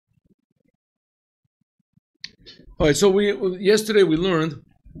All right, so yesterday we learned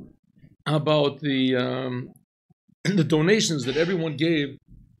about the the donations that everyone gave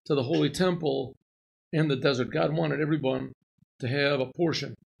to the Holy Temple in the desert. God wanted everyone to have a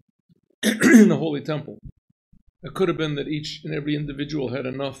portion in the Holy Temple. It could have been that each and every individual had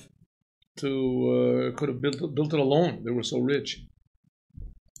enough to could have built it alone. They were so rich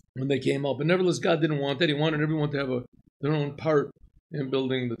when they came up. But nevertheless, God didn't want that. He wanted everyone to have their own part in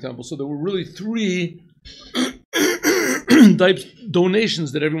building the temple. So there were really three types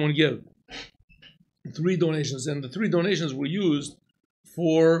donations that everyone gave. Three donations, and the three donations were used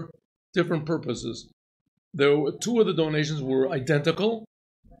for different purposes. Two of the donations were identical,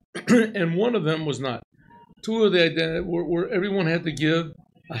 and one of them was not. Two of the were everyone had to give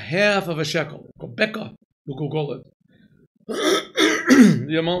a half of a shekel, a beka, you could call it.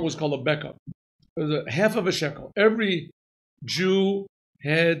 The amount was called a beka. It was a half of a shekel. Every Jew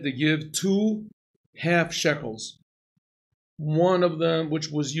had to give 2 half shekels. One of them, which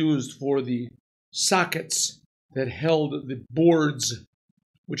was used for the sockets that held the boards,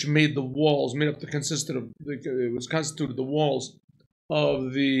 which made the walls, it was constituted the walls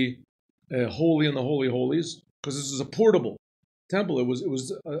of the holy and the holy holies, because this is a portable temple. It was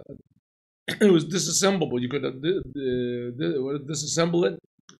disassemblable. You could disassemble it,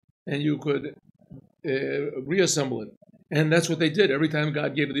 and you could reassemble it. And that's what they did. Every time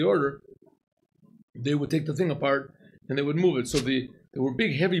God gave the order, they would take the thing apart and they would move it. So there were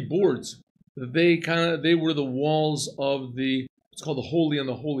big, heavy boards. They were the walls of it's called the Holy and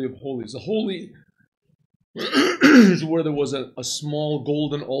the Holy of Holies. The Holy is where there was a small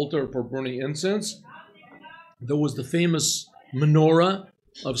golden altar for burning incense. There was the famous menorah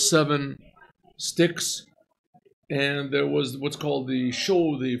of 7 sticks, and there was what's called the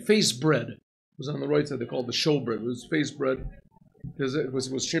face bread. It was on the right side. They called it the show bread. It was face bread because it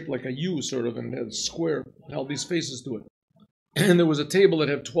was shaped like a U sort of, and it had a square, held these faces to it. And there was a table that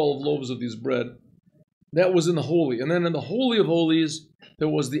had 12 loaves of these bread. That was in the Holy. And then in the Holy of Holies, there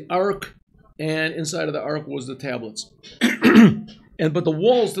was the ark, and inside of the ark was the tablets. But the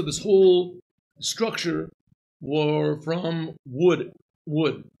walls to this whole structure were from wood.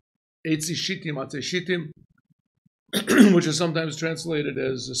 Eitzi shitim, atzei shitim, which is sometimes translated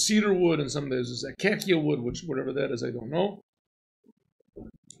as a cedar wood, and sometimes as acacia wood, whatever that is, I don't know.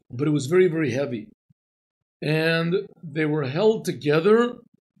 But it was very, very heavy. And they were held together,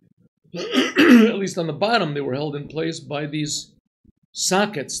 at least on the bottom, they were held in place by these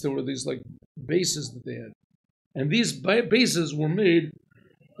sockets. There were these like bases that they had. And these bases were made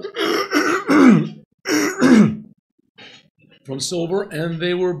from silver, and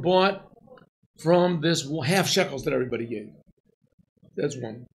they were bought from this half shekels that everybody gave. That's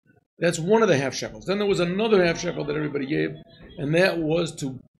one. That's one of the half shekels. Then there was another half shekel that everybody gave, and that was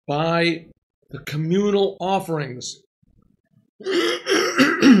to buy the communal offerings,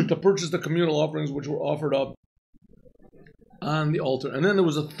 to purchase the communal offerings which were offered up on the altar. And then there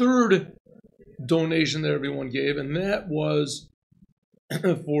was a third donation that everyone gave, and that was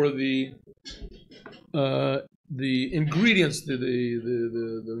for the ingredients,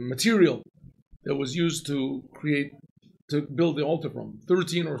 the material that was used to build the altar from.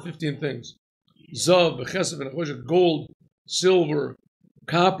 13 or 15 things: zav, chesed, gold, silver,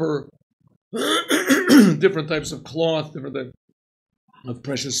 copper, different types of cloth, different types of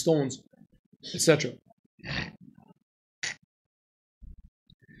precious stones, etc.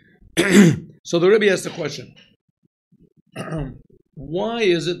 So the Rebbe asked the question, why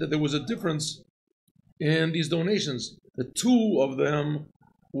is it that there was a difference in these donations? The 2 of them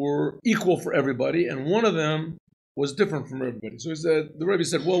were equal for everybody, and one of them was different from everybody. So the Rebbe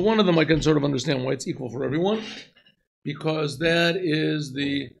said, well, one of them I can sort of understand why it's equal for everyone, because that is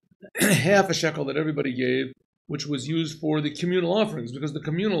the half a shekel that everybody gave, which was used for the communal offerings, because the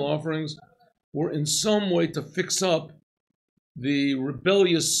communal offerings were in some way to fix up the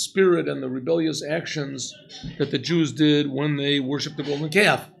rebellious spirit and the rebellious actions that the Jews did when they worshipped the golden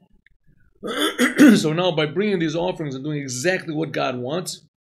calf. So now by bringing these offerings and doing exactly what God wants,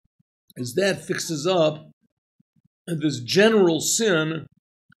 is that fixes up this general sin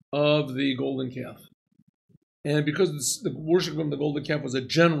of the golden calf. And because the worship of the golden calf was a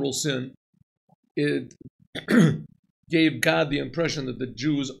general sin, it gave God the impression that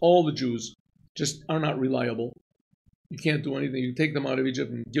all the Jews, just are not reliable. You can't do anything. You take them out of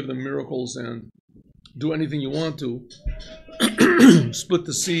Egypt and give them miracles and do anything you want to. Split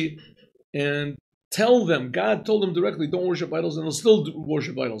the sea and tell them. God told them directly, don't worship idols, and they'll still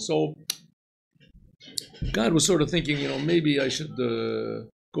worship idols. So God was sort of thinking, maybe I should go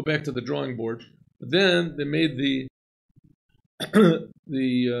back to the drawing board. But then they made the God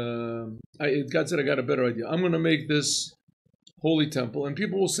said, I got a better idea. I'm going to make this holy temple, and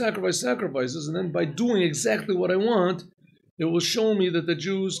people will sacrifice sacrifices, and then by doing exactly what I want, it will show me that the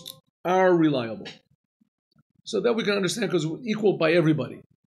Jews are reliable. So that we can understand, because we're equal by everybody.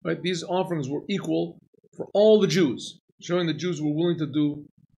 Right? These offerings were equal for all the Jews, showing the Jews were willing to do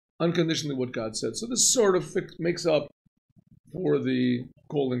unconditionally what God said. So this sort of makes up for the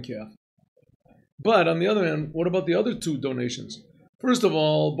golden calf. But on the other hand, what about the other two donations? First of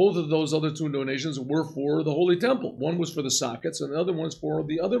all, both of those other two donations were for the Holy Temple. One was for the sockets, and the other one's for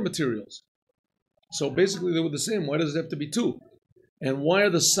the other materials. So basically, they were the same. Why does it have to be two? And why are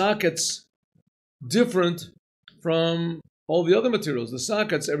the sockets different from all the other materials? The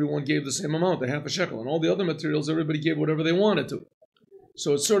sockets, everyone gave the same amount, the half a shekel. And all the other materials, everybody gave whatever they wanted to.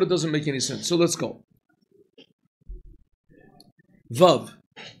 So it sort of doesn't make any sense. So let's go. Vav.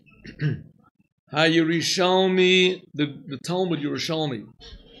 Ha-Yerushalmi, the Talmud Yerushalmi,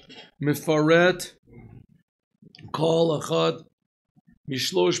 Mefaret, Kol Achad,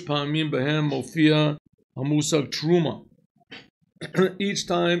 Mishlosh Pamim Behem Mofia Hamusag Truma. Each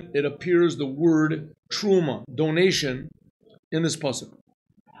time it appears the word Truma, donation, in this pasuk.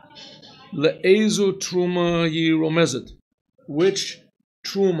 Le'ezu Truma Yiromezet. Which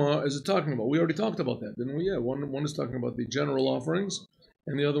Truma is it talking about? We already talked about that, didn't we? Yeah, one is talking about the general offerings,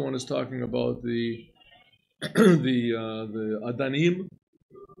 and the other one is talking about the Adanim,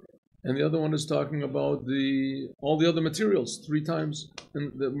 and the other one is talking about all the other materials 3 times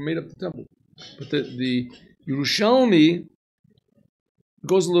that made up the temple. But the Yerushalmi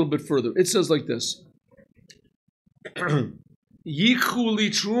goes a little bit further. It says like this: Yikhu li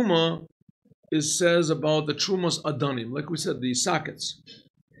Truma says about the Trumas Adanim, like we said, the sockets.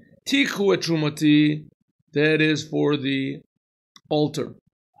 Tikhu et Trumati, that is for the altar.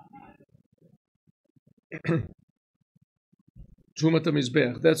 Trumat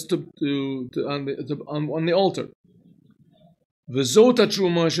HaMizbeach, that's on the altar. V'zota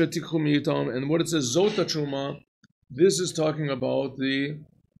Truma shetikhu mi'itam, and what it says, Zota Truma, this is talking about the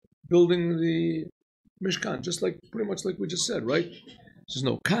building the Mishkan, just like pretty much like we just said, right? It says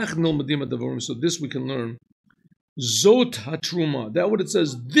no. Kach nilmadim adavarim. So this we can learn. Zot hatruma. That what it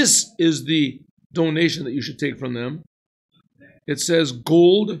says. This is the donation that you should take from them. It says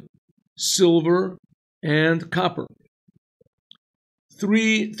gold, silver, and copper.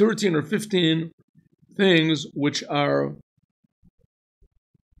 13 or 15 things which are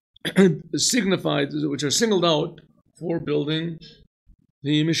signified, which are singled out for building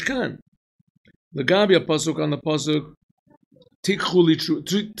the Mishkan. The Gabi pasuk on the pasuk tikhu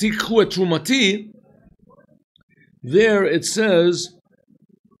et trumati. There it says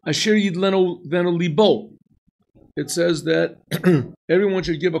asher yidlenu libo. It says that everyone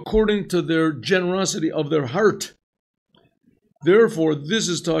should give according to their generosity of their heart. Therefore, this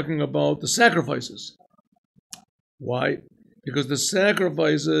is talking about the sacrifices. Why? Because the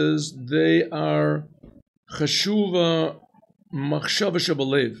sacrifices, they are chashuva machshava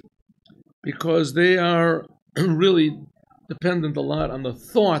shabalev, because they are really dependent a lot on the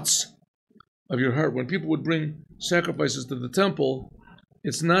thoughts of your heart. When people would bring sacrifices to the temple,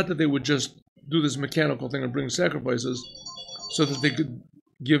 it's not that they would just do this mechanical thing and bring sacrifices so that they could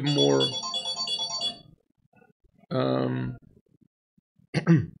give more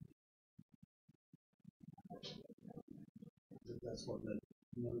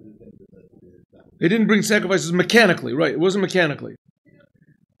they didn't bring sacrifices mechanically, right? It wasn't mechanically.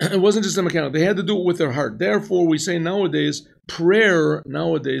 It wasn't just a mechanical. They had to do it with their heart. Therefore, we say nowadays, prayer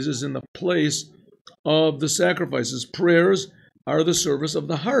nowadays is in the place of the sacrifices. Prayers are the service of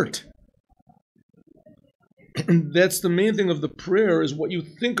the heart. That's the main thing of the prayer, is what you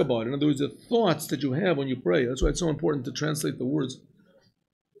think about. In other words, the thoughts that you have when you pray. That's why it's so important to translate the words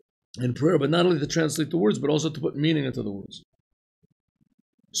in prayer, but not only to translate the words, but also to put meaning into the words.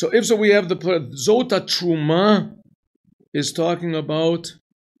 So if so, we have the Zota Truma is talking about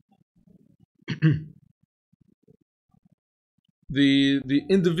the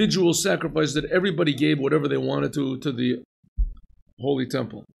individual sacrifice that everybody gave whatever they wanted to the Holy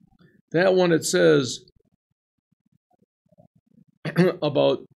Temple. That one, it says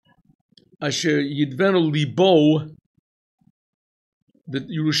about Asher Yidvenu Libo. The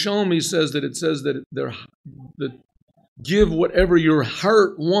Yerushalmi says that that give whatever your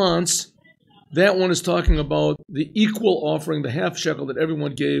heart wants. That one is talking about the equal offering, the half shekel that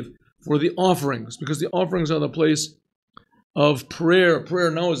everyone gave for the offerings, because the offerings are the place of prayer.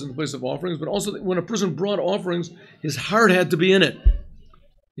 Prayer now is in the place of offerings, but also when a person brought offerings, his heart had to be in it.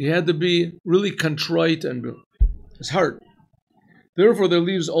 He had to be really contrite and his heart. Therefore, there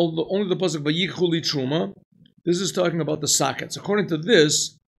leaves only the pasuk Vayikhu li Truma. This is talking about the sockets. According to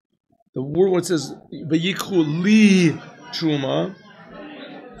this, the word what says v'yikhu li truma,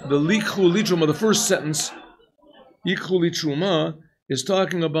 the likhu li truma, the first sentence, yikhu li truma, is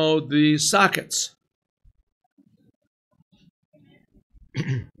talking about the sockets.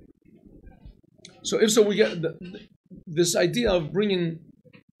 So if so, we get this idea of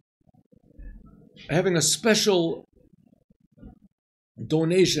having a special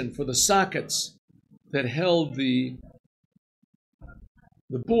donation for the sockets that held the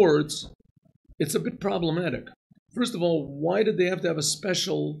boards. It's a bit problematic. First of all, why did they have to have a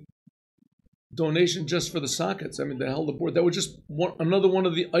special donation just for the sockets? I mean, they held the board. That was just another one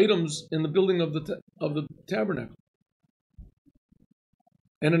of the items in the building of the tabernacle.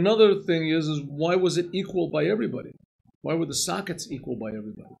 And another thing is why was it equal by everybody? Why were the sockets equal by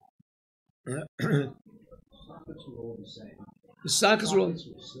everybody? Sockets were all the same. The sockets were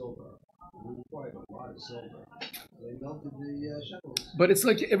silver. We required a lot of silver. They melted the shekels. But it's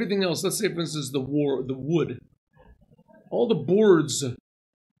like everything else. Let's say, for instance, the wood. All the boards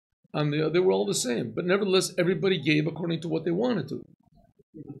they were all the same. But nevertheless, everybody gave according to what they wanted to.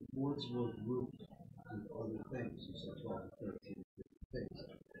 The boards were grouped with other things. You said 12 or 13 things.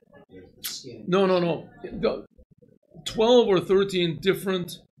 No. 12 or 13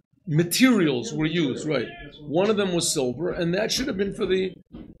 different materials were used, right? One of them was silver, and that should have been for the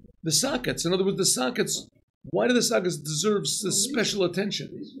sockets. In other words, the sockets, why do the sockets deserve this special attention?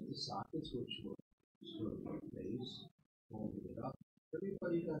 These were the sockets which were sort of like base, holding it up.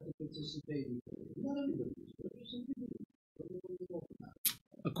 Everybody got to participate equally. Not everybody was rich. Some people were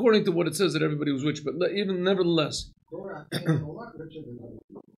according to what it says that everybody was rich, but even nevertheless. Torah came a lot richer than other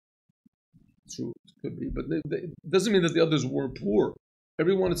people. True, it could be, but it doesn't mean that the others were poor.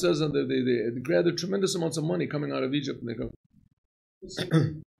 Everyone, it says that they gathered tremendous amounts of money coming out of Egypt, and they go.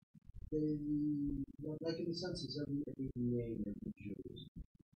 Like in the census, every name, every Jew.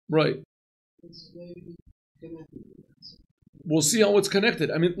 Right. It's maybe connected with that. We'll see how it's connected.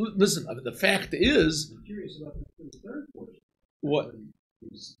 I mean, listen, the fact is. I'm curious about the third portion. What? To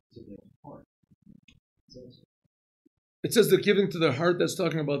their heart. It says they're giving to their heart. That's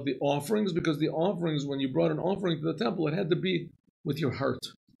talking about the offerings, because the offerings, when you brought an offering to the temple, it had to be with your heart.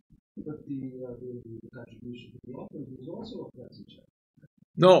 But the contribution to the offerings was also a present check.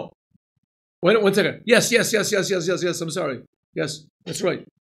 No. Wait 1 second. Yes. I'm sorry. Yes, that's right.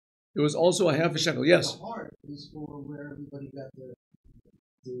 It was also a half a shekel. Yes. The heart is for where everybody got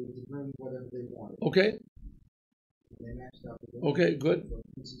to bring whatever they wanted. Okay. They matched up. Okay, good.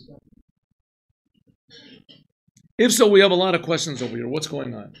 If so, we have a lot of questions over here. What's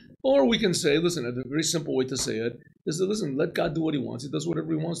going on? Or we can say, listen, a very simple way to say it is that, listen, let God do what he wants. He does whatever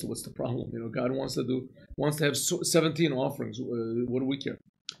he wants to. What's the problem? God wants to have 17 offerings. What do we care?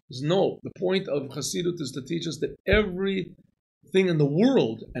 No, the point of Chassidut is to teach us that everything in the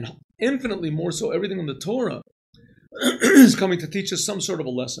world, and infinitely more so everything in the Torah, is coming to teach us some sort of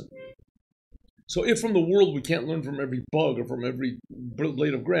a lesson. So if from the world we can't learn from every bug or from every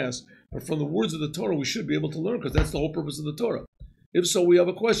blade of grass, but from the words of the Torah we should be able to learn, because that's the whole purpose of the Torah. If so, we have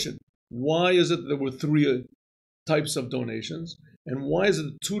a question. Why is it that there were 3 types of donations? And why is it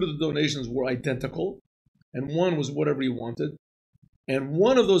that 2 of the donations were identical? And one was whatever you wanted. And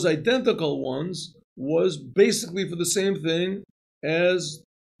one of those identical ones was basically for the same thing as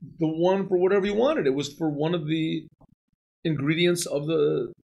the one for whatever you wanted. It was for one of the ingredients of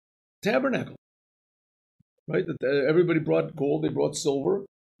the tabernacle. Right? That everybody brought gold, they brought silver,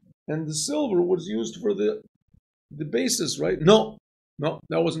 and the silver was used for the basis, right? No,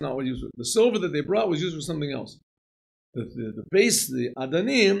 that wasn't what used for. The silver that they brought was used for something else. The base, the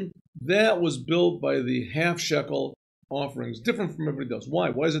adanim, that was built by the half shekel offerings, different from everybody else. Why?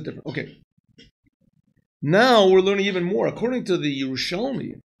 Why is it different? Okay. Now we're learning even more. According to the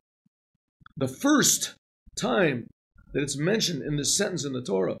Yerushalmi, the first time that it's mentioned in this sentence in the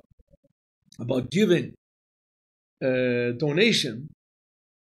Torah about giving donation,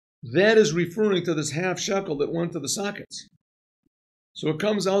 that is referring to this half shekel that went to the sockets. So it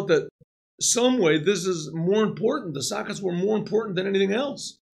comes out that some way this is more important. The sockets were more important than anything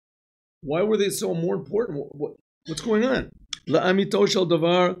else. Why were they so more important? What's going on? La'amito shel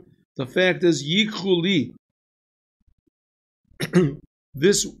davar. The fact is, yikhuli.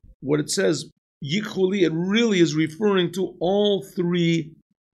 This, what it says, yikhuli, it really is referring to all 3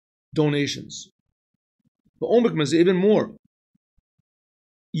 donations. The Omek is even more.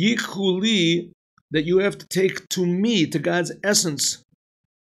 Yichuli, that you have to take to me, to God's essence.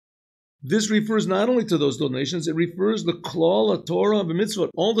 This refers not only to those donations, it refers the klal, Torah, the mitzvot,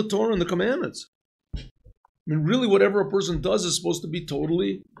 all the Torah and the commandments. I mean, really, whatever a person does is supposed to be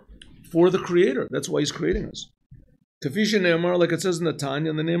totally for the Creator. That's why He's creating us. Kafisha Ne'amar, like it says in the Tanya,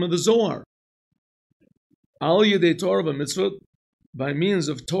 in the name of the Zohar. Al Yedei Torah v'mitzvot, by means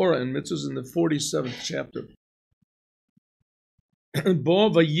of Torah and mitzvahs in the 47th chapter. Bo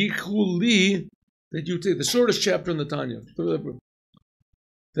v'yichu li, that you take the shortest chapter in the Tanya.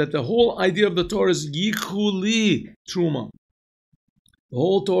 That the whole idea of the Torah is yichu li truma. The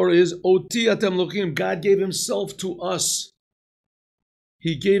whole Torah is oti atem lochim. God gave Himself to us.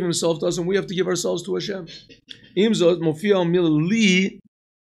 He gave Himself to us, and we have to give ourselves to Hashem. Imzot mofia mil li.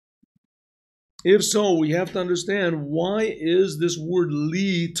 If so, we have to understand, why is this word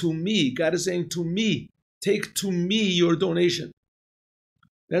li to me? God is saying to me, take to me your donation.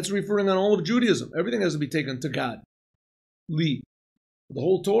 That's referring on all of Judaism. Everything has to be taken to God. Li. The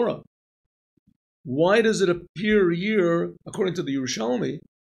whole Torah. Why does it appear here, according to the Yerushalmi,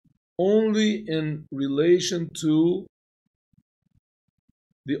 only in relation to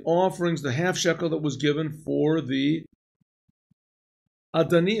the offerings, the half shekel that was given for the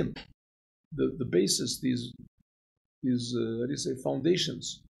Adanim, the basis, these how do you say,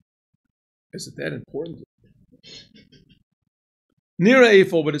 foundations? Is it that important? Near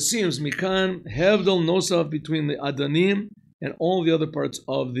Eifo, but it seems Mikan Hevdel Nosaf between the Adanim and all the other parts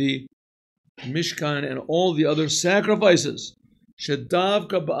of the Mishkan and all the other sacrifices.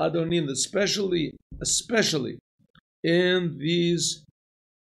 Shedavka ba'adonim, especially in these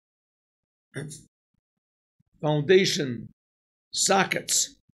foundation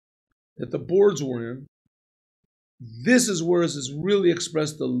sockets that the boards were in, this is where it is really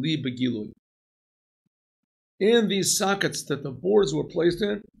expressed the li begilui. In these sockets that the boards were placed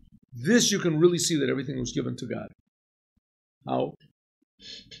in, this you can really see that everything was given to God. How?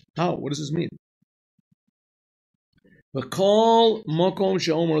 What does this mean? V'kol makom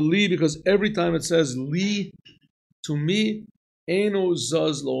she'omer li, because every time it says li, to me, eno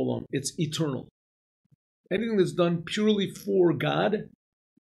zaz lo'olam, it's eternal. Anything that's done purely for God,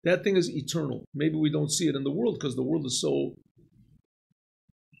 that thing is eternal. Maybe we don't see it in the world because the world is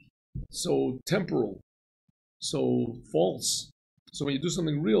so temporal, so false. So when you do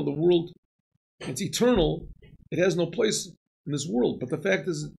something real, the world, it's eternal. It has no place in this world. But the fact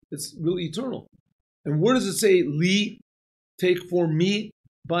is, it's really eternal. And where does it say, li, take for me,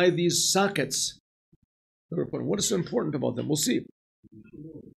 by these sockets? What is so important about them? We'll see.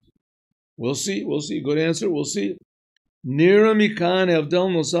 We'll see. Good answer. We'll see. Nira mikan evdel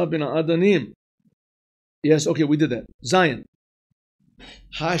nosab bin adanim. Yes, okay, we did that. Zion.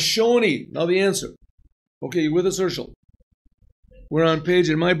 Hashoni. Now the answer. Okay, you with us, Herschel? We're on page,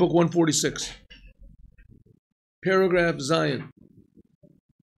 in my book, 146. Paragraph Zion.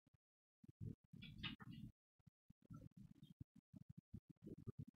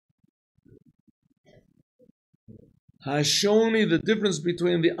 Hashoni, the difference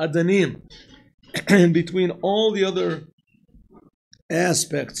between the Adanim and between all the other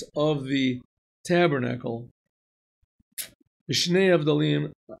aspects of the tabernacle, Shnei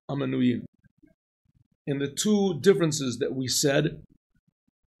Avdalim Amanuyim. In the two differences that we said,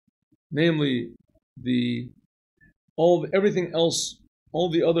 namely everything else, all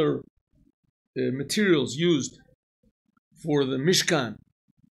the other materials used for the Mishkan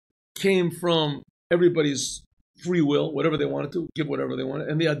came from everybody's free will, whatever they wanted to, give whatever they wanted.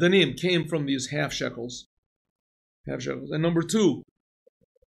 And the Adanim came from these half shekels. And number two,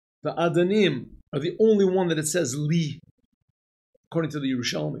 the Adanim are the only one that it says li, according to the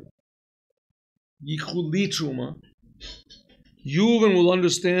Yerushalmi. Yichu li truma. Yuvan will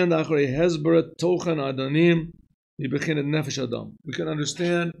understand achrei hezberet tochan Adanim mibechinet nefesh adam. We can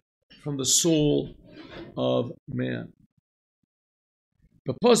understand from the soul of man.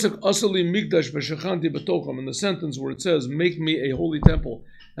 The pasuk asali mikdash v'shechanti b'tocham, in the sentence where it says, "Make me a holy temple,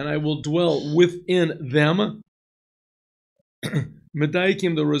 and I will dwell within them."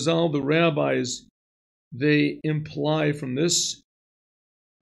 Medaikim, the Razal, the rabbis, they imply from this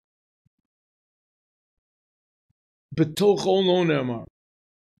b'tochol lo ne'amar,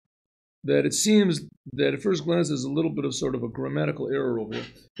 that it seems that at first glance there's a little bit of sort of a grammatical error over here.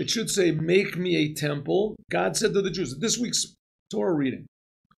 It should say, "Make me a temple." God said to the Jews, this week's Torah reading,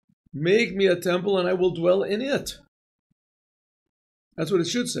 "Make me a temple and I will dwell in it." That's what it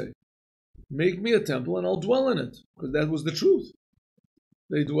should say. Make me a temple and I'll dwell in it, because that was the truth.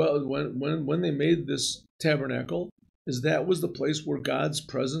 They dwelled when they made this tabernacle, is that was the place where God's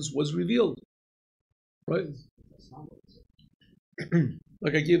presence was revealed, right?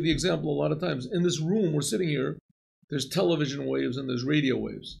 Like I gave the example a lot of times. In this room, we're sitting here. There's television waves and there's radio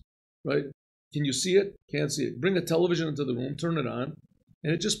waves, right? Can you see it? Can't see it. Bring a television into the room, turn it on,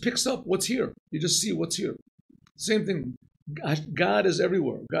 and it just picks up what's here. You just see what's here. Same thing. God is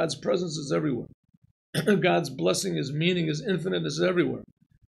everywhere. God's presence is everywhere. God's blessing, His meaning, His infiniteness is everywhere.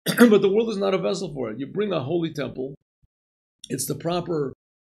 But the world is not a vessel for it. You bring a holy temple, it's the proper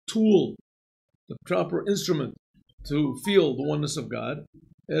tool, the proper instrument to feel the oneness of God,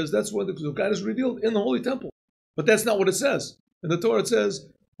 as that's what God is revealed in the holy temple. But that's not what it says. In the Torah it says,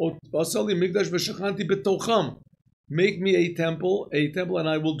 make me a temple, and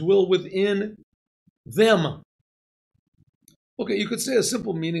I will dwell within them. Okay, you could say a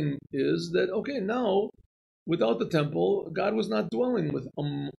simple meaning is that, okay, now, without the temple, God was not dwelling with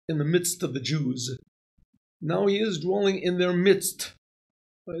in the midst of the Jews. Now He is dwelling in their midst.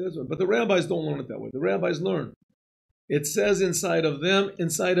 But the rabbis don't learn it that way. The rabbis learn. It says inside of them,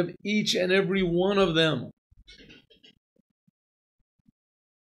 inside of each and every one of them.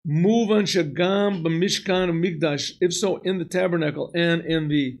 Muvan shagam b'mishkan migdash. If so, in the tabernacle and in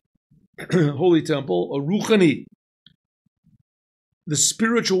the holy temple, a ruchani, the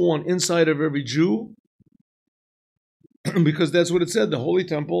spiritual one inside of every Jew, because that's what it said, the holy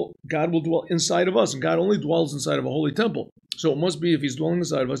temple, God will dwell inside of us, and God only dwells inside of a holy temple. So it must be, if He's dwelling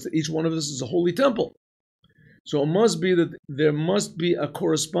inside of us, that each one of us is a holy temple. So it must be that there must be a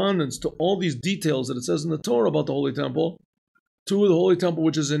correspondence to all these details that it says in the Torah about the holy temple, to the holy temple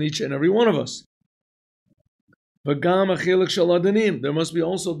which is in each and every one of us. There must be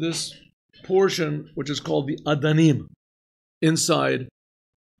also this portion which is called the Adanim, inside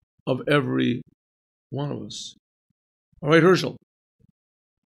of every one of us. All right, Herschel.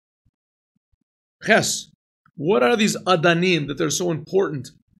 Ches, what are these Adanim that they're so important?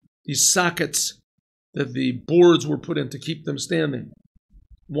 These sockets that the boards were put in to keep them standing.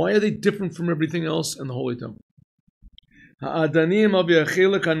 Why are they different from everything else in the holy temple? Ha'adanim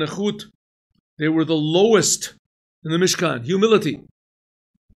av'yachelek ha'nechut. They were the lowest in the Mishkan. Humility.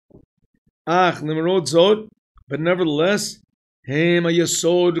 Ach, limrod zod. But nevertheless, Hem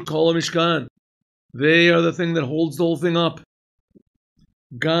ha'yasod kol ha'mishkan. They are the thing that holds the whole thing up.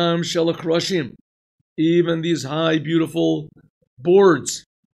 Gam shel ha'kroshim. Even these high, beautiful boards,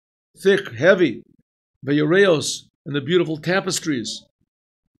 thick, heavy, ve'yoreos, and the beautiful tapestries.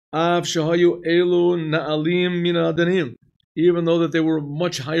 Av shahayu elu na'alim min ha'adanim. Even though that they were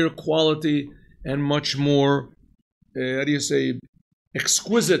much higher quality and much more,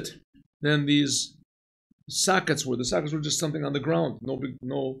 exquisite than these sockets were. The sockets were just something on the ground.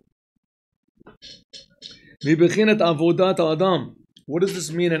 No. What does this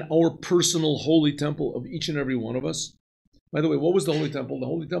mean in our personal holy temple of each and every one of us? By the way, what was the holy temple? The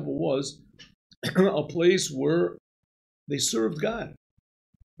holy temple was a place where they served God.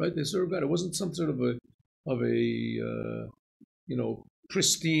 Right? They served God. It wasn't some sort of a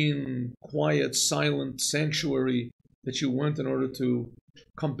pristine, quiet, silent sanctuary that you went in order to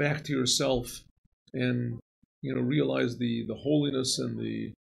come back to yourself and realize the holiness and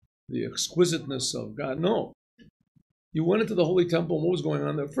the exquisiteness of God. No. You went into the holy temple, and what was going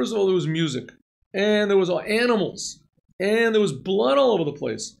on there? First of all, there was music, and there was animals, and there was blood all over the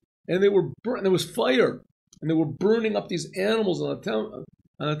place, and there was fire, and they were burning up these animals on the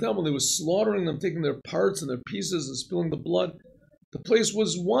temple. They were slaughtering them, taking their parts and their pieces and spilling the blood. The place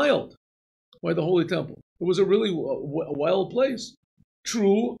was wild by the holy temple. It was a really wild place.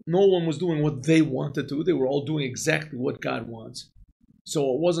 True, no one was doing what they wanted to. They were all doing exactly what God wants.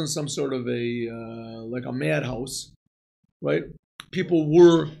 So it wasn't some sort of like a madhouse, right? People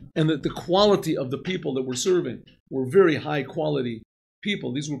were, and the quality of the people that were serving were very high quality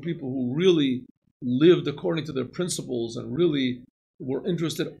people. These were people who really lived according to their principles and really were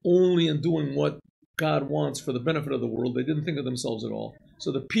interested only in doing what God wants for the benefit of the world. They didn't think of themselves at all.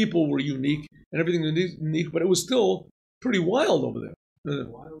 So the people were unique and everything was unique, but it was still pretty wild over there.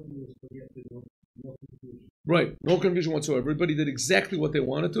 Right, no confusion whatsoever. Everybody did exactly what they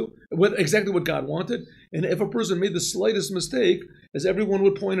wanted to, exactly what God wanted. And if a person made the slightest mistake, as everyone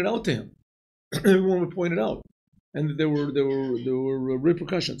would point it out to him, everyone would point it out, and there were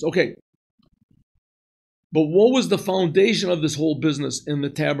repercussions. Okay, but what was the foundation of this whole business in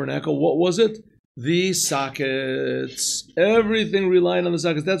the tabernacle? What was it? The sockets. Everything relied on the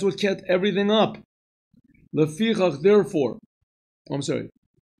sockets. That's what kept everything up. Lefichach, therefore, I'm sorry,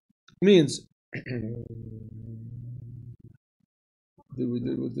 means. Did we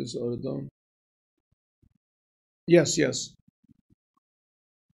do with this other done? Yes.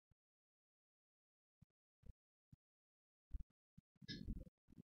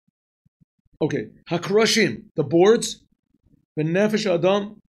 Okay. Hakroshim, the boards. Benefesh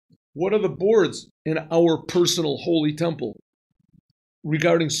Adam. What are the boards in our personal holy temple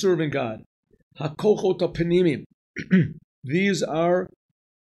regarding serving God? Hakochot Pnimim. These are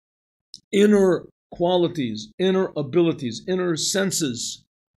inner qualities, inner abilities, inner senses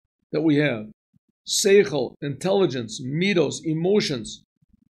that we have. Seichel, intelligence, midos, emotions.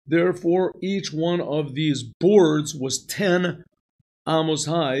 Therefore, each one of these boards was 10 amos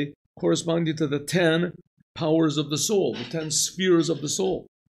high, corresponding to the 10 powers of the soul, the 10 spheres of the soul.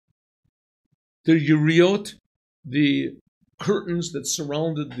 The yuriot, the curtains that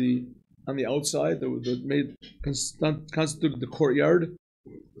surrounded on the outside, that constituted the courtyard,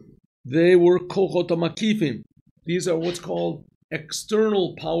 they were kochot makifim. These are what's called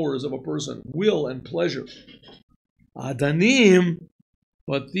external powers of a person, will and pleasure. Adanim,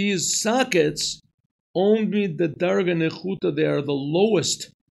 but these sockets, only the darga nechuta, they are the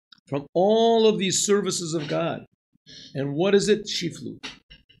lowest from all of these services of God. And what is it? Shiflut.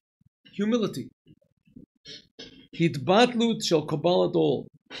 Humility. Hitbatlut shel kabbalat ol.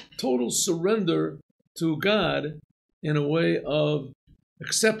 Total surrender to God in a way of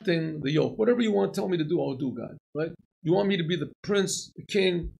accepting the yoke. Whatever you want to tell me to do, I'll do, God. Right? You want me to be the prince, the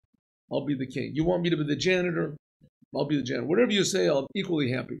king, I'll be the king. You want me to be the janitor, I'll be the janitor. Whatever you say, I'll be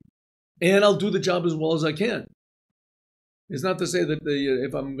equally happy. And I'll do the job as well as I can. It's not to say that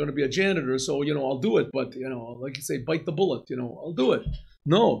if I'm going to be a janitor, so, I'll do it. But, like you say, bite the bullet, I'll do it.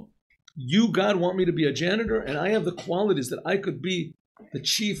 No. You, God, want me to be a janitor, and I have the qualities that I could be the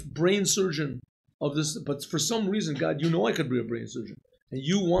chief brain surgeon of this. But for some reason, God, I could be a brain surgeon. And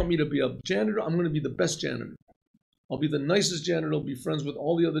you want me to be a janitor, I'm going to be the best janitor. I'll be the nicest janitor. I'll be friends with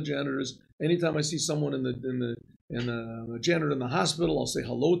all the other janitors. Anytime I see someone in a janitor in the hospital, I'll say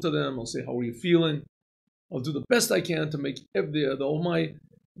hello to them. I'll say, how are you feeling? I'll do the best I can to make the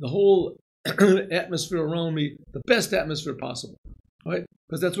whole atmosphere around me the best atmosphere possible. Right?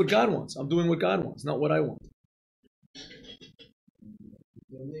 Because that's what God wants. I'm doing what God wants, not what I want.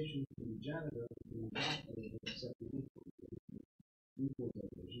 Donation to the janitor, the doctor, accepted equal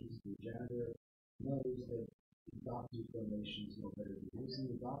donations. The janitor knows that the doctor's donation is no better than his, and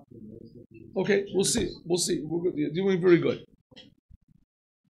the doctor knows that the okay, we'll see. You're doing very good.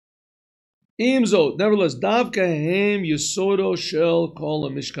 Imzo, nevertheless, davka hem yesodo shel kol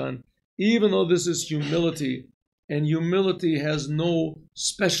mishkan. Even though this is humility, and humility has no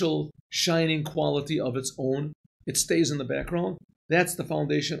special shining quality of its own, it stays in the background. That's the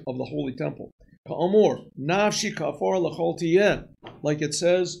foundation of the holy temple. Ka'amor, nafshi kafar l'chol tiyeh. Like it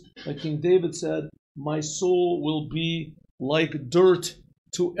says, like King David said, my soul will be like dirt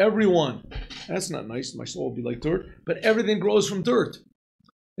to everyone. That's not nice, my soul will be like dirt, but everything grows from dirt.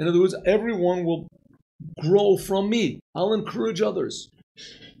 In other words, everyone will grow from me. I'll encourage others.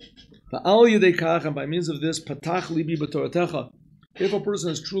 And by means of this, patach libi b'toratecha. If a person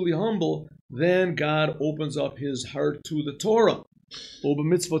is truly humble, then God opens up his heart to the Torah.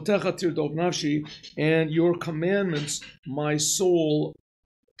 And your commandments, my soul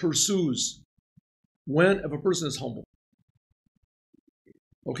pursues. If a person is humble.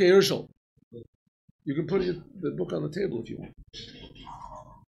 Okay, Urshel, you can put the book on the table if you want.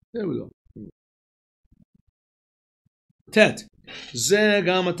 There we go. Tet. This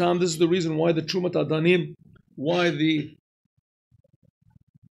is the reason why the Trumat Adanim, why the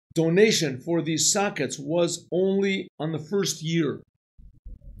donation for these sockets was only on the first year.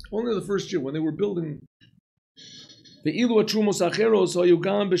 Only the first year when they were building. And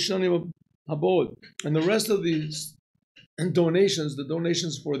the rest of these donations, the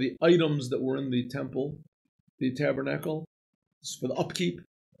donations for the items that were in the temple, the tabernacle, for the upkeep,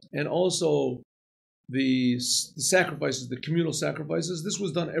 and also the sacrifices, the communal sacrifices, this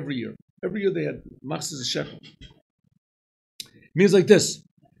was done every year. Every year they had machzis shekel. Means like this.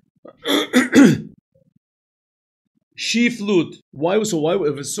 Shiflut. Why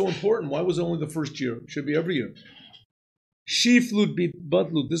if it's so important, why was it only the first year? It should be every year. Shiflut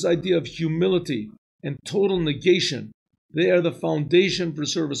batlut, this idea of humility and total negation, they are the foundation for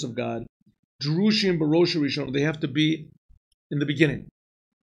service of God. Jerushim barosh rishon, they have to be in the beginning.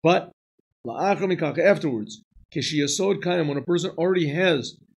 But afterwards, when a person already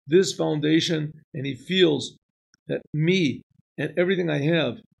has this foundation and he feels that me and everything I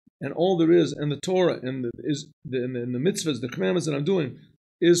have and all there is and the Torah and the mitzvahs, the commandments that I'm doing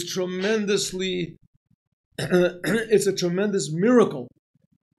is tremendously, it's a tremendous miracle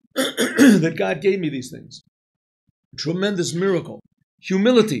that God gave me these things. Tremendous miracle.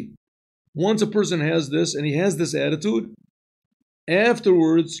 Humility. Once a person has this and he has this attitude,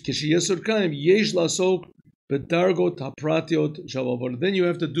 afterwards, then you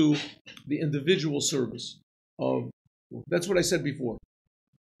have to do the individual service of. That's what I said before.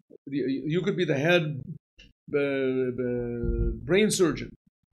 You could be the head brain surgeon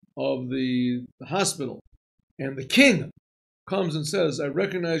of the hospital and the king comes and says, I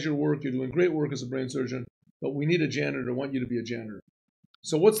recognize your work, you're doing great work as a brain surgeon, but we need a janitor, I want you to be a janitor.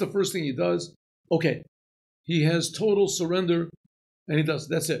 So what's the first thing he does? Okay, he has total surrender, and he does,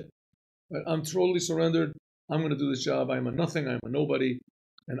 that's it. Right? I'm totally surrendered, I'm going to do this job, I'm a nothing, I'm a nobody,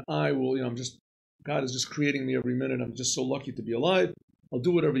 and I will, God is just creating me every minute, I'm just so lucky to be alive, I'll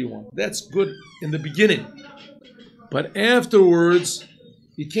do whatever you want. That's good in the beginning. But afterwards,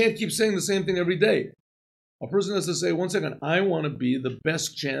 you can't keep saying the same thing every day. A person has to say, one second, I want to be the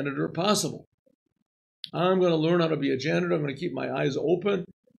best janitor possible. I'm going to learn how to be a janitor. I'm going to keep my eyes open.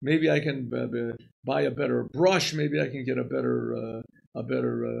 Maybe I can buy a better brush. Maybe I can get a better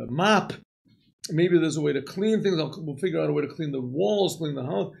mop. Maybe there's a way to clean things. We'll figure out a way to clean the walls, clean the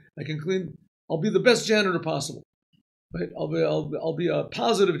house. I'll be the best janitor possible. Right? I'll be a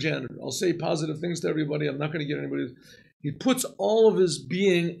positive janitor. I'll say positive things to everybody. I'm not going to get anybody. He puts all of his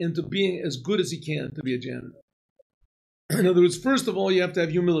being into being as good as he can to be a janitor. In other words, first of all, you have to have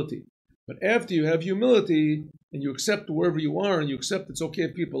humility. But after you have humility and you accept wherever you are and you accept it's okay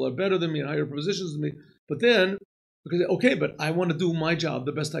if people are better than me in higher positions than me, but then, okay, but I want to do my job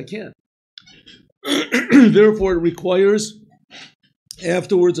the best I can. Therefore, it requires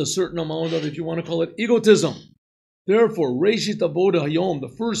afterwards a certain amount of, if you want to call it, egotism. Therefore, Reshit Avoda Hayom,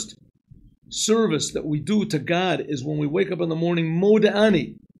 the first service that we do to God is when we wake up in the morning,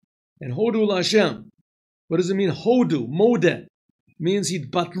 Moda'ani, and Hodu LaHashem. What does it mean, Hodu? Modeh means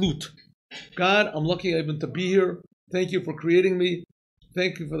Hitbatlut. God, I'm lucky even to be here. Thank you for creating me.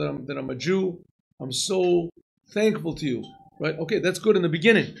 Thank you for that I'm a Jew. I'm so thankful to you. Right? Okay, that's good in the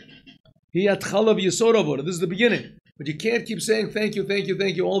beginning. This is the beginning. But you can't keep saying thank you, thank you,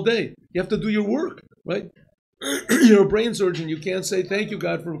 thank you all day. You have to do your work, right? You're a brain surgeon. You can't say thank you,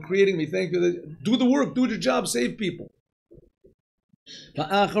 God, for creating me. Thank you. Do the work. Do the job. Save people.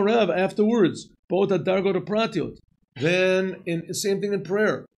 Afterwards, then same thing in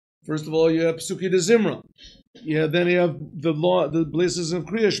prayer. First of all, you have Psuki de Zimra. Yeah, then you have the law, the blessings of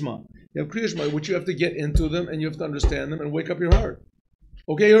Kriya Shema. You have Kriya Shema, which you have to get into them and you have to understand them and wake up your heart.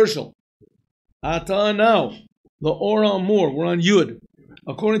 Okay, Herschel. Ata now. La'ora Amor. We're on Yud.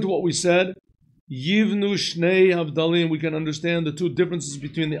 According to what we said, Yivnu Shnei Havdalim, we can understand the two differences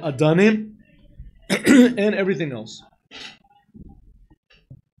between the Adanim and everything else.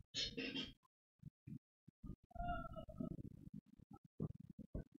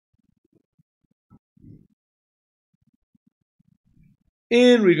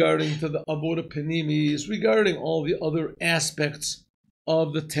 In regarding to the Avoda Penimis, regarding all the other aspects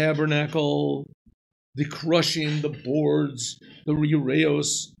of the tabernacle, the crushing, the boards, the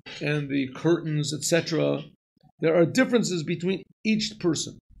ureos, and the curtains, etc. There are differences between each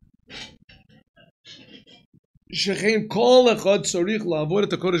person.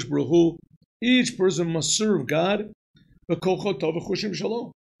 Each person must serve God.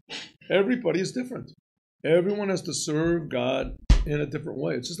 Everybody is different. Everyone has to serve God in a different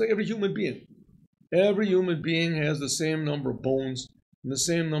way. It's just like every human being. Every human being has the same number of bones and the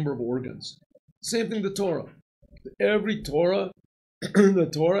same number of organs. Same thing the Torah. Every Torah, the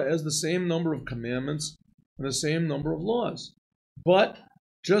Torah has the same number of commandments and the same number of laws. But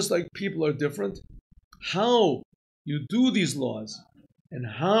just like people are different, how you do these laws and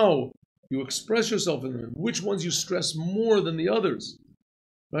how you express yourself in them, which ones you stress more than the others,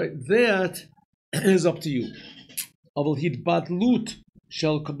 right? That is up to you. That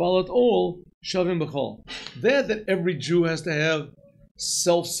every Jew has to have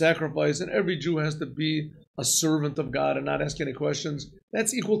self-sacrifice and every Jew has to be a servant of God and not ask any questions,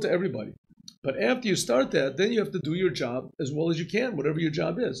 that's equal to everybody. But after you start that, then you have to do your job as well as you can, whatever your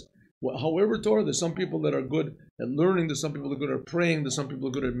job is. However, Torah, there's some people that are good at learning, there's some people that are good at praying, there's some people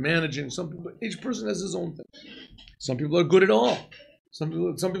that are good at managing, each person has his own thing. Some people are good at all. Some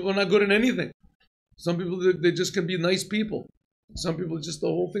people are not good at anything. Some people, they just can be nice people. Some people just, the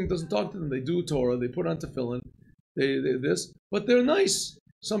whole thing doesn't talk to them. They do Torah, they put on tefillin, they this, but they're nice.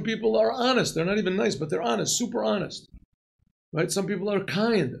 Some people are honest. They're not even nice, but they're honest, super honest. Right? Some people are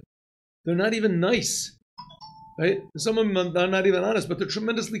kind. They're not even nice. Right? Some of them are not even honest, but they're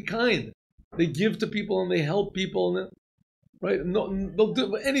tremendously kind. They give to people and they help people. And right? No, they'll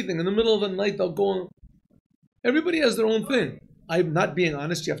do anything. In the middle of the night, they'll go on. Everybody has their own thing. I'm not being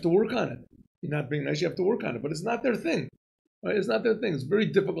honest, you have to work on it. You're not being nice, you have to work on it. But it's not their thing. Right? It's not their thing. It's very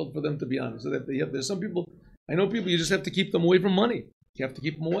difficult for them to be honest. So there's some people, I know people, you just have to keep them away from money. You have to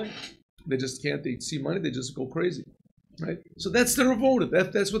keep them away. They just can't, they see money, they just go crazy. Right? So that's their avoda.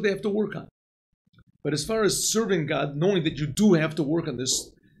 That's what they have to work on. But as far as serving God, knowing that you do have to work on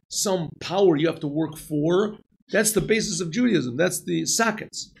this, some power you have to work for, that's the basis of Judaism. That's the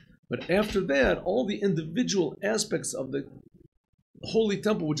sockets. But after that, all the individual aspects of the holy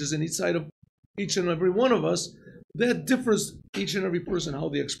temple, which is in each side of each and every one of us, that differs each and every person how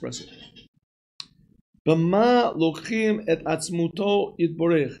they express it.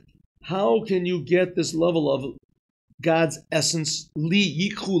 How can you get this level of God's essence?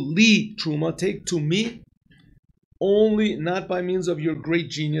 Li yikhu li truma, take to me. Only not by means of your great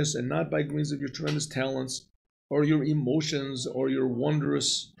genius and not by means of your tremendous talents or your emotions or your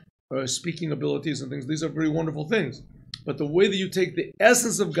wondrous speaking abilities and things. These are very wonderful things. But the way that you take the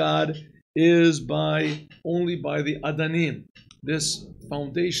essence of God is only by the adanim, this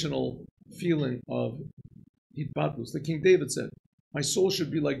foundational feeling of hitpatlus. The King David said, my soul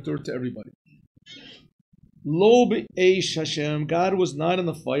should be like dirt to everybody. Lo be'esh Hashem, God was not in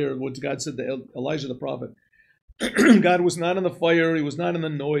the fire, what God said to Elijah the prophet. God was not in the fire, he was not in the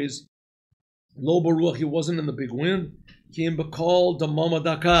noise. Lo baruch, he wasn't in the big wind. Ki im b'kol damama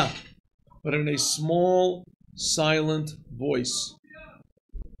daka, but in a small, silent voice.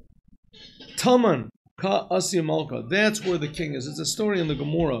 Taman ka asi malka, that's where the king is. It's a story in the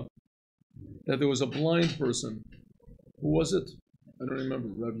Gemara that there was a blind person. Who was it? I don't remember.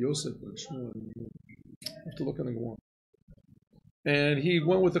 Rabbi Yosef or Shmuel. I have to look in the Gemara. And he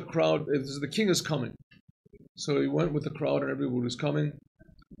went with the crowd. The king is coming. So he went with the crowd and everybody was coming.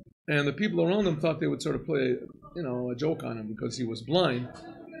 And the people around him thought they would sort of play, a joke on him because he was blind.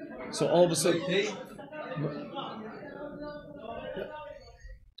 So all of a sudden,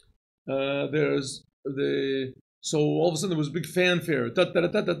 so all of a sudden there was a big fanfare,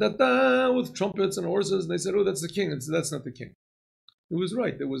 with trumpets and horses, and they said, "Oh, that's the king." And said, "That's not the king." It was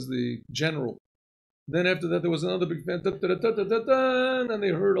right. It was the general. Then after that, there was another big fan, and then they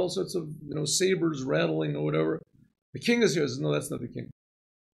heard all sorts of sabers rattling or whatever. The king is here. I said, "No, that's not the king."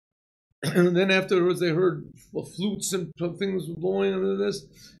 And then afterwards, they heard flutes and things blowing and this,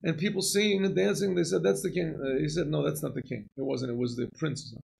 and people singing and dancing. They said, "That's the king." He said, "No, that's not the king. It wasn't. It was the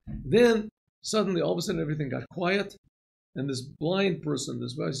prince." Then suddenly, all of a sudden, everything got quiet, and this blind person,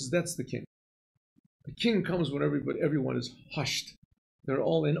 this guy says, "That's the king." The king comes when everyone is hushed. They're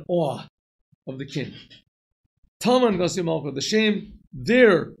all in awe of the king. Taman Gasi Malka, the shame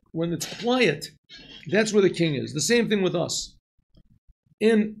there, when it's quiet, that's where the king is. The same thing with us.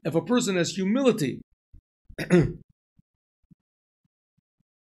 If a person has humility,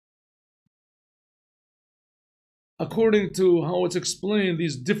 according to how it's explained,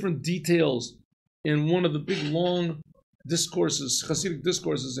 these different details in one of the big long discourses, Chassidic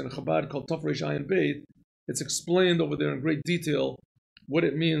discourses in Chabad called Taf Reish Ayin Beit, it's explained over there in great detail what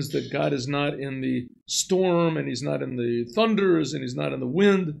it means that God is not in the storm and he's not in the thunders and he's not in the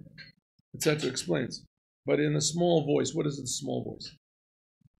wind, etc. explains. But in a small voice. What is it, small voice?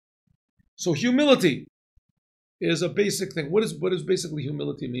 So humility is a basic thing. What does basically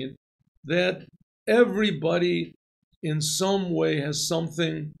humility mean? That everybody in some way has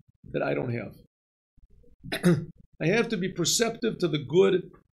something that I don't have. I have to be perceptive to the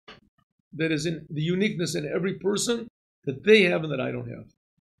good that is in the uniqueness in every person that they have and that I don't have.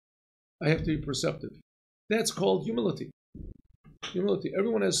 I have to be perceptive. That's called humility. Humility.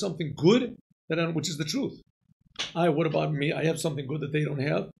 Everyone has something good which is the truth. What about me? I have something good that they don't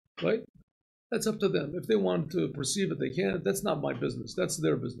have, right? That's up to them. If they want to perceive it, they can. That's not my business. That's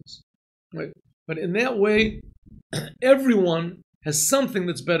their business, right? But in that way, everyone has something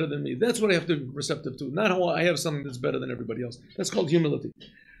that's better than me. That's what I have to be receptive to. Not how I have something that's better than everybody else. That's called humility.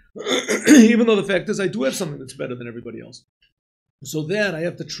 Even though the fact is I do have something that's better than everybody else. So that I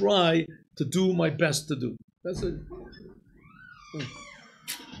have to try to do my best to do. That's it.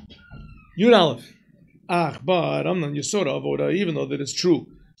 Yud Aleph. But I'm not Yesora Avoda, even though that it's true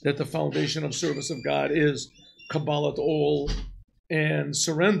that the foundation of service of God is Kabbalat Ol and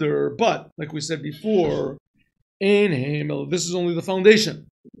surrender. But, like we said before, Ein Heimel, this is only the foundation.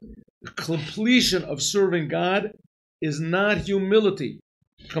 The completion of serving God is not humility.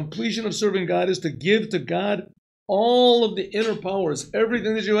 Completion of serving God is to give to God all of the inner powers,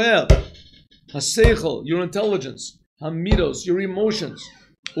 everything that you have. Haseichel, your intelligence. Hamidos, your emotions.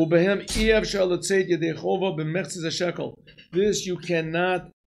 Ubehem Iev Shalatzeit Yedechova b'mechtzis shekel. This you cannot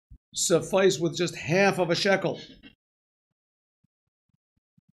suffice with just half of a shekel.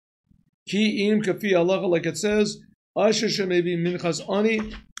 Ki im kafi halacha, like it says, Asher shemevi minchas ani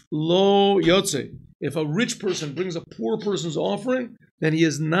lo yotze. If a rich person brings a poor person's offering, then he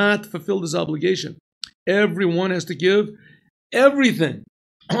has not fulfilled his obligation. Everyone has to give everything,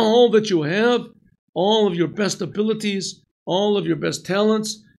 all that you have, all of your best abilities, all of your best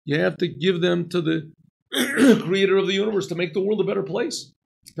talents. You have to give them to the creator of the universe to make the world a better place.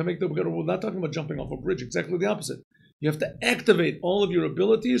 To make the better world. Not talking about jumping off a bridge, exactly the opposite. You have to activate all of your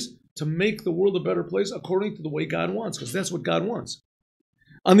abilities to make the world a better place according to the way God wants, because that's what God wants.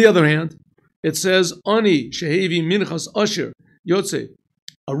 On the other hand, it says, Ani shehevi minchas asher yotze.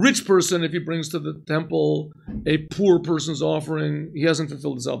 A rich person, if he brings to the temple a poor person's offering, he hasn't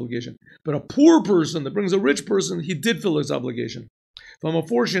fulfilled his obligation. But a poor person that brings a rich person, he did fill his obligation. From a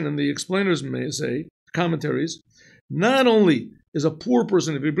portion, and the explainers may say, commentaries, not only is a poor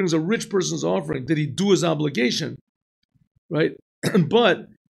person, if he brings a rich person's offering, did he do his obligation, right? But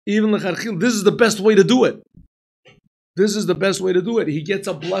even l'charchil, this is the best way to do it. This is the best way to do it. He gets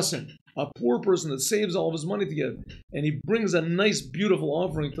a blessing. A poor person that saves all of his money together, and he brings a nice, beautiful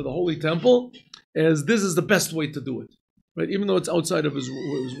offering to the holy temple, as this is the best way to do it, right? Even though it's outside of his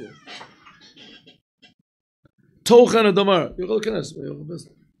will. Tochan Adavar.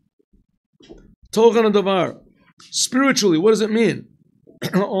 Tochan Adavar. Spiritually, what does it mean?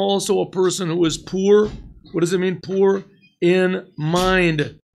 Also, a person who is poor. What does it mean? Poor in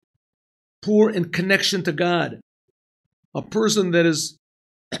mind, poor in connection to God. A person that is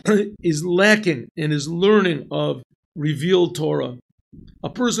lacking in his learning of revealed Torah. A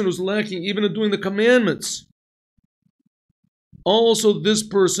person who's lacking even in doing the commandments. Also, this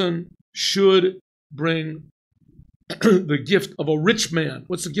person should bring the gift of a rich man.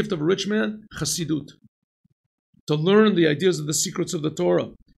 What's the gift of a rich man? Chassidut. To learn the ideas of the secrets of the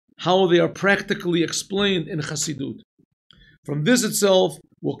Torah, how they are practically explained in Chassidut. From this itself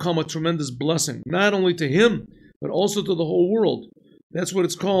will come a tremendous blessing, not only to him, but also to the whole world. That's what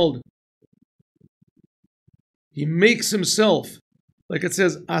it's called. He makes himself, like it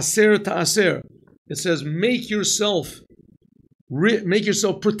says, aser ta'aser. It says, make yourself,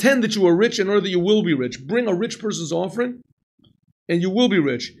 pretend that you are rich in order that you will be rich. Bring a rich person's offering, and you will be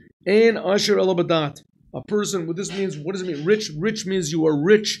rich. Ein asher alabadat. A person, what this means, what does it mean? Rich? Rich means you are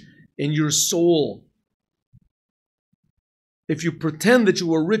rich in your soul. If you pretend that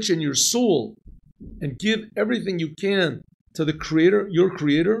you are rich in your soul and give everything you can to the Creator, your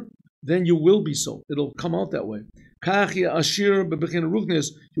Creator, then you will be so. It'll come out that way. You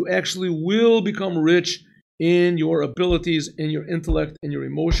actually will become rich in your abilities, in your intellect, in your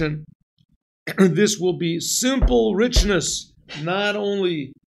emotion. This will be simple richness, not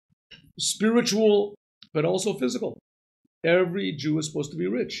only spiritual, but also physical. Every Jew is supposed to be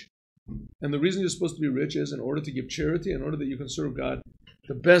rich. And the reason you're supposed to be rich is in order to give charity, in order that you can serve God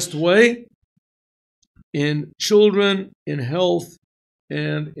the best way in children, in health,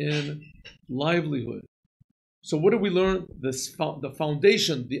 and in livelihood. So what do we learn? The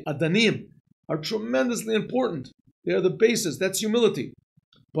foundation, the adanim, are tremendously important. They are the basis. That's humility.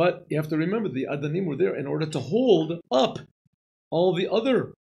 But you have to remember the adanim were there in order to hold up all the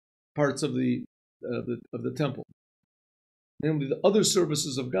other parts of the temple. Namely, the other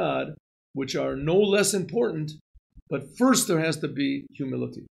services of God, which are no less important, but first there has to be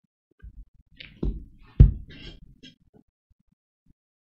humility.